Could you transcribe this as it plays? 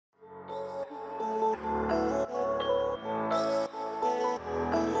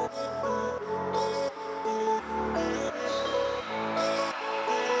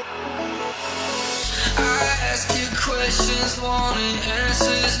questions, wanting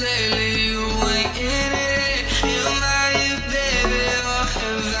answers lately. You ain't in it. Am I your baby, or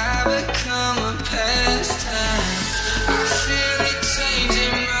have I become a pastime? I feel it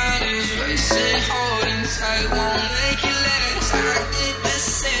changing, mind is racing, holding tight, won't make it last. I get the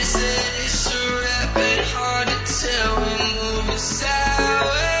sense that it's a rapid, hard to tell when moving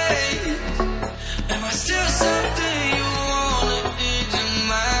sideways. Am I still something you wanna? Did your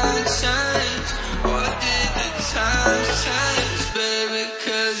mind change, or did the times change, baby?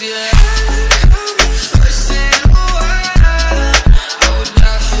 'Cause yeah.